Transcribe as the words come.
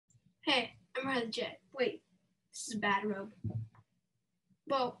Hey, I'm Harley J. Wait, this is a bad robe.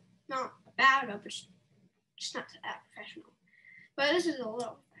 Well, not a bad robe, but just not that professional. But this is a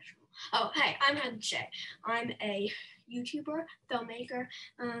little professional. Oh, hey, I'm Harley J. I'm a YouTuber, filmmaker,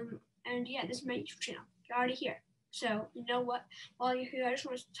 and yeah, this is my YouTube channel. You're already here. So, you know what? While you're here, I just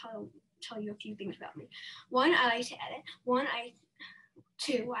want to tell you a few things about me. One, I like to edit.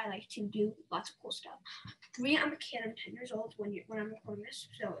 Two, I like to do lots of cool stuff. 3, I'm a kid. I'm 10 years old when I'm recording this.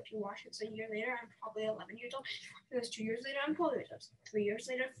 So if you watch this a year later, I'm probably 11 years old. If it was 2 years later, I'm 12 years old. 3 years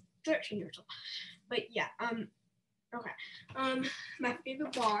later, 13 years old. But yeah, okay. My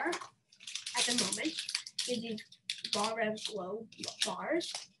favorite bar at the moment is these Bar Rev Glow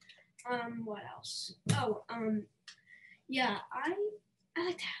bars. What else? Oh, yeah, I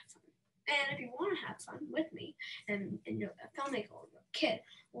like to have fun. And if you want to have fun with me, and you're a filmmaker or you're a kid,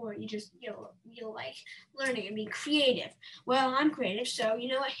 or you just you like learning and being creative, well, I'm creative, so you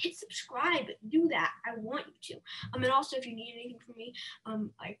know what? Hit subscribe. Do that. I want you to. And also, if you need anything from me,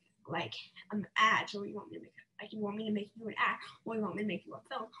 like ads, or you want me to make you an ad, or you want me to make you a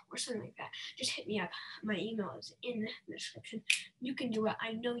film, or something like that, just hit me up. My email is in the description. You can do it.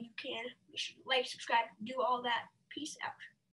 I know you can. You should like, subscribe, do all that. Peace out.